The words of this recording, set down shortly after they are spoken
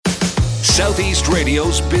South East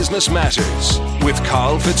Radio's Business Matters with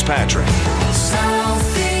Carl Fitzpatrick.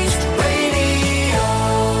 South East Radio.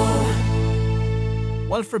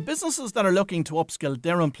 Well, for businesses that are looking to upskill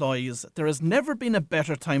their employees, there has never been a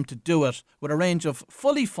better time to do it, with a range of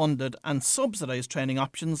fully funded and subsidised training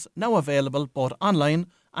options now available both online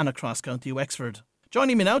and across County Wexford.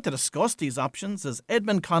 Joining me now to discuss these options is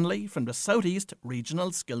Edmund Connolly from the South East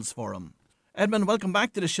Regional Skills Forum. Edmund, welcome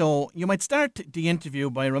back to the show. You might start the interview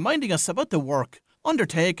by reminding us about the work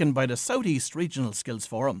undertaken by the South East Regional Skills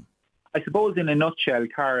Forum. I suppose in a nutshell,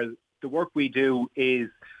 Carl, the work we do is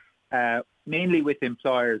mainly with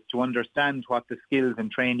employers to understand what the skills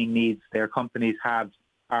and training needs their companies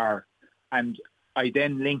are. And I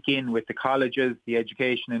then link in with the colleges, the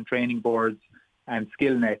education and training boards and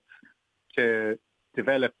skill nets to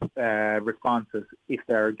develop responses if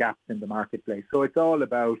there are gaps in the marketplace. So it's all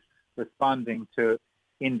about responding to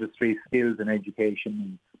industry skills and education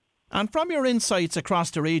needs. And from your insights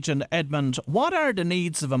across the region, Edmund, what are the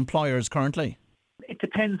needs of employers currently? It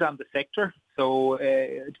depends on the sector. So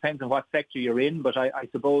it depends on what sector you're in. But I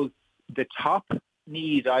suppose the top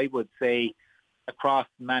need, I would say, across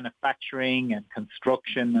manufacturing and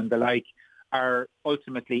construction and the like, are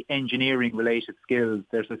ultimately engineering-related skills.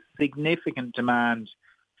 There's a significant demand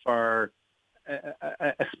for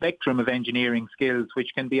a spectrum of engineering skills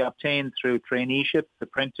which can be obtained through traineeships,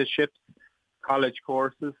 apprenticeships, college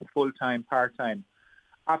courses, full-time, part-time.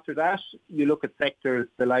 After that, you look at sectors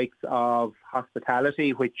the likes of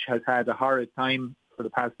hospitality, which has had a horrid time for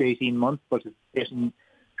the past 18 months, but is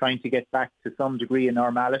trying to get back to some degree of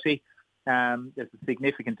normality. There's a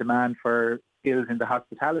significant demand for skills in the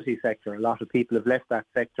hospitality sector. A lot of people have left that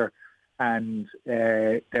sector, and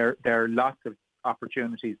there are lots of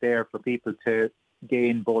opportunities there for people to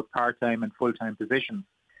gain both part-time and full-time positions.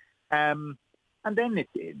 And then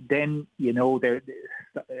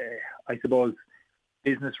I suppose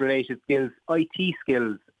business-related skills, IT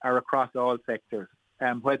skills are across all sectors.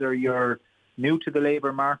 Whether you're new to the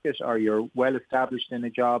labour market or you're well established in a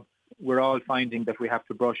job, we're all finding that we have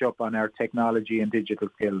to brush up on our technology and digital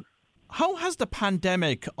skills. How has the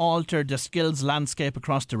pandemic altered the skills landscape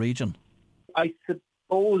across the region? I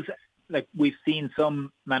suppose we've seen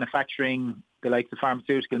some manufacturing, the likes of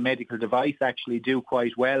pharmaceutical, medical device, actually do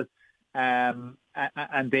quite well. And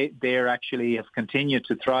they actually have continued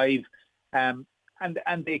to thrive. And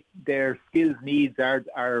their skills needs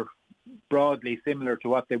are broadly similar to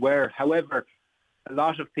what they were. However, a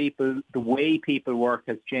lot of people, the way people work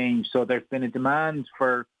has changed. So there's been a demand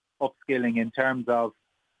for upskilling in terms of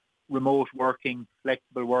remote working,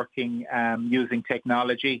 flexible working, using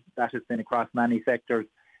technology. That has been across many sectors.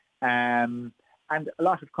 And a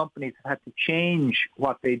lot of companies have had to change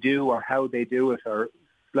what they do or how they do it, or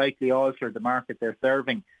slightly alter the market they're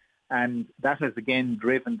serving. And that has again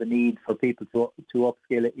driven the need for people to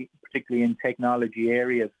upskill, particularly in technology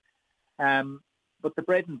areas. But the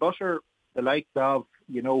bread and butter, the likes of,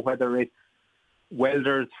 whether it's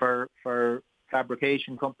welders for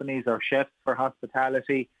fabrication companies or chefs for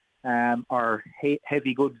hospitality, or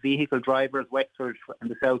heavy goods vehicle drivers. Wexford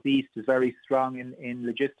and the South East is very strong in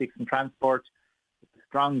logistics and transport.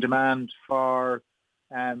 Strong demand for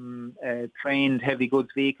trained heavy goods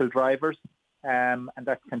vehicle drivers, and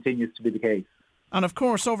that continues to be the case. And of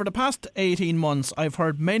course, over the past 18 months, I've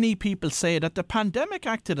heard many people say that the pandemic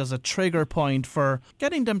acted as a trigger point for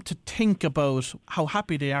getting them to think about how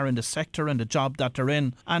happy they are in the sector and the job that they're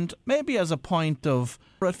in, and maybe as a point of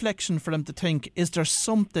reflection for them to think, is there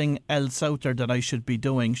something else out there that I should be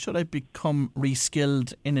doing? Should I become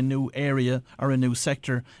reskilled in a new area or a new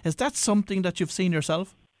sector? Is that something that you've seen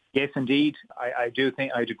yourself? Yes, indeed. I do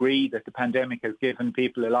think I'd agree that the pandemic has given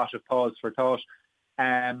people a lot of pause for thought.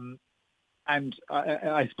 And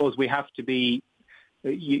I suppose we have to be,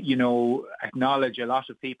 acknowledge a lot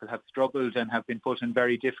of people have struggled and have been put in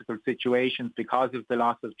very difficult situations because of the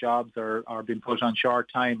loss of jobs or been put on short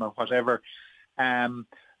time or whatever.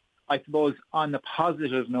 I suppose on the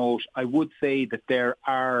positive note, I would say that there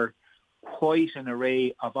are quite an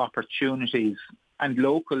array of opportunities and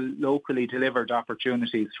locally delivered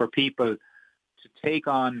opportunities for people to take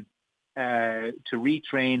on, to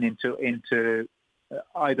retrain into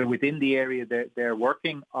either within the area that they're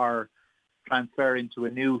working or transfer into a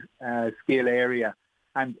new skill area.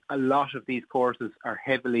 And a lot of these courses are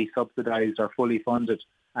heavily subsidised or fully funded.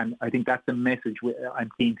 And I think that's a message I'm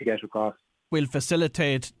keen to get across. We'll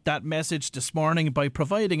facilitate that message this morning by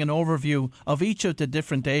providing an overview of each of the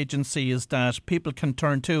different agencies that people can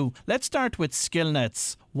turn to. Let's start with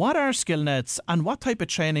SkillNets. What are SkillNets and what type of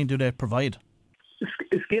training do they provide?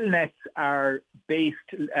 SkillNets are based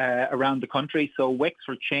around the country. So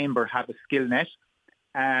Wexford Chamber have a SkillNet,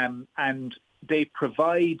 and they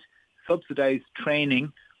provide subsidised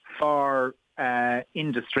training for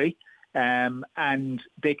industry, and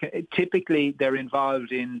typically they're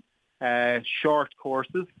involved in short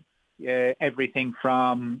courses, everything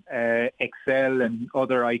from Excel and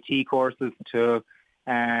other IT courses to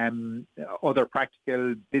other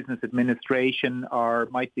practical business administration, or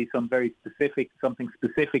might be something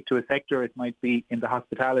specific to a sector. It might be in the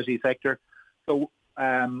hospitality sector. So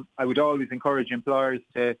I would always encourage employers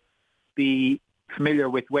to be familiar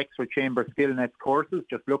with Wexford Chamber SkillNet's courses.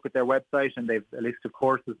 Just look at their website and they've a list of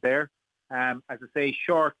courses there. As I say,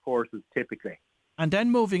 short courses typically. And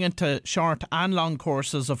then moving into short and long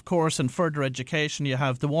courses, of course, in further education, you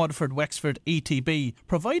have the Waterford Wexford ETB.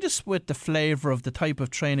 Provide us with the flavour of the type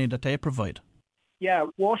of training that they provide. Yeah,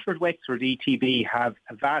 Waterford Wexford ETB have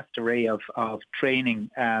a vast array of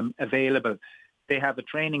training available. They have a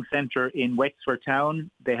training centre in Wexford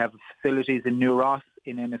Town. They have facilities in New Ross,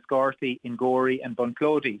 in Enniscorthy, in Gorey and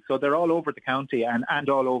Bunclody. So they're all over the county and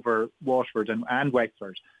all over Waterford and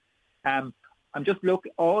Wexford. I'm just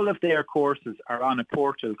looking, all of their courses are on a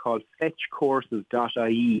portal called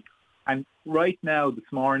fetchcourses.ie. And right now, this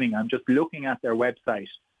morning, I'm just looking at their website.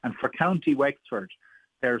 And for County Wexford,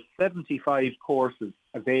 there are 75 courses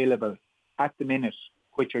available at the minute,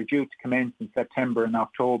 which are due to commence in September and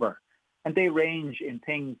October. And they range in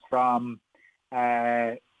things from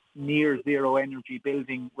near zero energy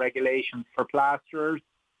building regulations for plasterers.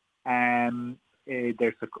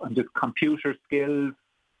 There's just computer skills.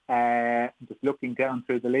 Just looking down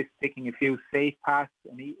through the list, picking a few safe paths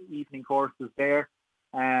and evening courses there.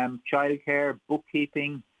 Childcare,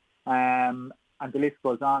 bookkeeping, and the list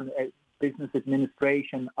goes on. Business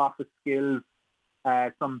administration, office skills,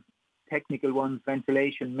 some technical ones,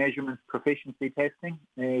 ventilation, measurements, proficiency testing.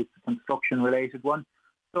 It's a construction-related one.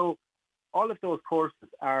 So all of those courses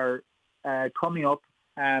are coming up,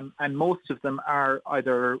 and most of them are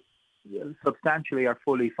either substantially or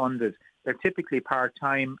fully funded. They're typically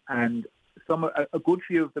part-time, and a good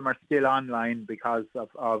few of them are still online because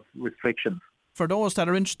of restrictions. For those that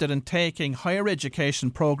are interested in taking higher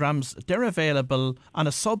education programmes, they're available on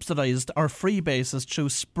a subsidised or free basis through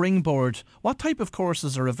Springboard. What type of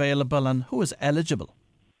courses are available and who is eligible?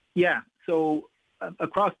 Yeah, so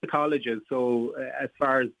across the colleges, so as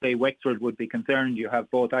far as, say, Wexford would be concerned, you have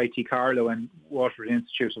both IT Carlow and Waterford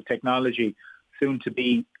Institute of Technology, soon to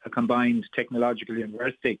be a combined technological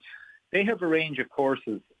university. They have a range of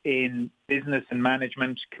courses in business and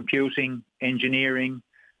management, computing, engineering,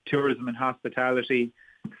 tourism and hospitality,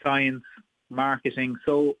 science, marketing.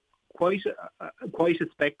 So quite a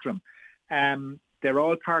spectrum. They're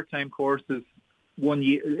all part-time courses, 1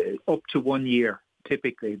 year up to 1 year.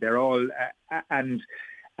 Typically, they're all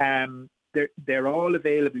they're all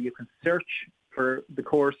available. You can search for the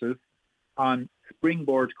courses on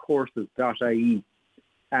springboardcourses.ie.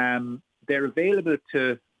 They're available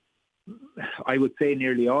to, I would say,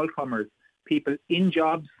 nearly all comers. People in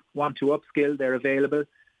jobs want to upskill, they're available,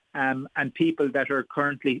 and people that are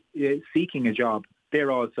currently seeking a job,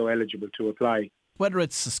 they're also eligible to apply. Whether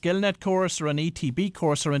it's a SkillNet course or an ETB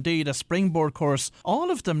course or indeed a Springboard course,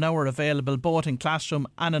 all of them now are available both in classroom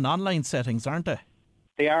and in online settings, aren't they?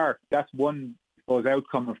 They are. That's one, I suppose,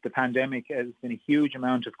 outcome of the pandemic. There's been a huge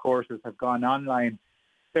amount of courses have gone online.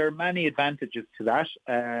 There are many advantages to that.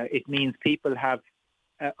 It means people have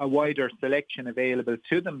a wider selection available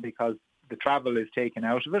to them because the travel is taken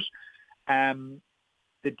out of it.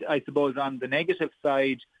 I suppose on the negative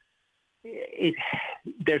side,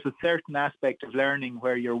 there's a certain aspect of learning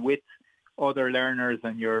where you're with other learners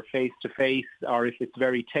and you're face-to-face, or if it's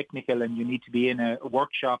very technical and you need to be in a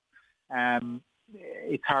workshop,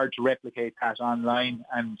 it's hard to replicate that online.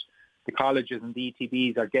 And the colleges and the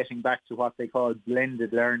ETBs are getting back to what they call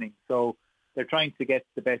blended learning. So they're trying to get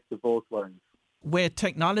the best of both worlds. With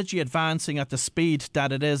technology advancing at the speed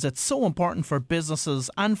that it is, it's so important for businesses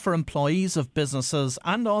and for employees of businesses,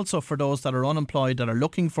 and also for those that are unemployed that are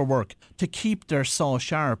looking for work, to keep their saw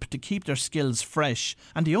sharp, to keep their skills fresh.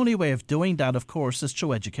 And the only way of doing that, of course, is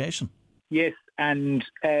through education. Yes, and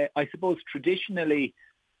I suppose traditionally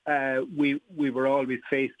we were always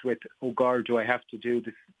faced with, oh God, do I have to do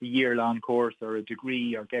this year-long course or a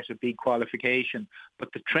degree or get a big qualification?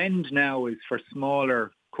 But the trend now is for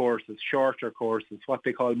smaller courses, shorter courses, what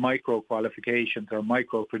they call micro qualifications or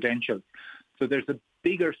micro credentials. So there's a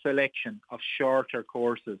bigger selection of shorter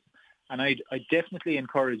courses, and I definitely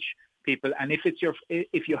encourage people. And if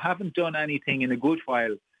you haven't done anything in a good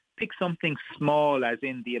while, pick something small, as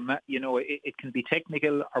in it can be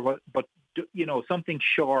technical but something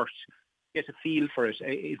short. Get a feel for it.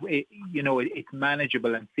 It's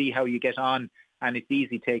manageable, and see how you get on, and it's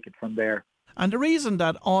easy. Take it from there. And the reason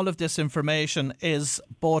that all of this information is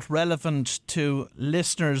both relevant to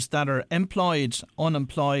listeners that are employed,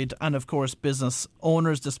 unemployed, and of course business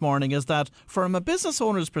owners this morning is that from a business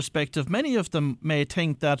owner's perspective, many of them may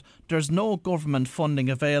think that there's no government funding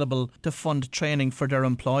available to fund training for their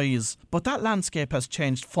employees. But that landscape has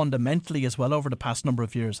changed fundamentally as well over the past number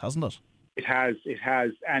of years, hasn't it? It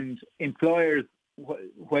has. And employers,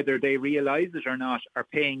 whether they realise it or not, are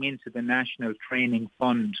paying into the National Training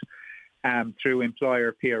Fund through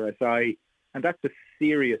employer PRSI, and that's a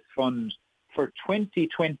serious fund. For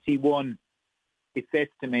 2021, it's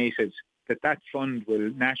estimated that fund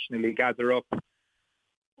will nationally gather up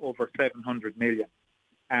over 700 million.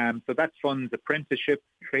 So that funds apprenticeships,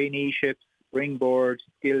 traineeships, Springboard,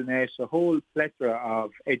 SkillNet, a whole plethora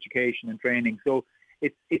of education and training. So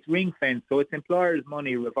it's ring-fenced, so it's employers'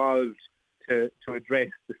 money revolved to address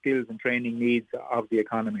the skills and training needs of the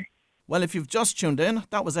economy. Well, if you've just tuned in,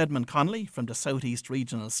 that was Edmund Connolly from the South East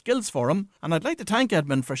Regional Skills Forum, and I'd like to thank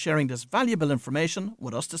Edmund for sharing this valuable information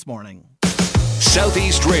with us this morning. South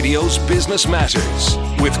East Radio's Business Matters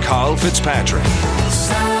with Carl Fitzpatrick.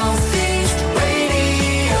 South East.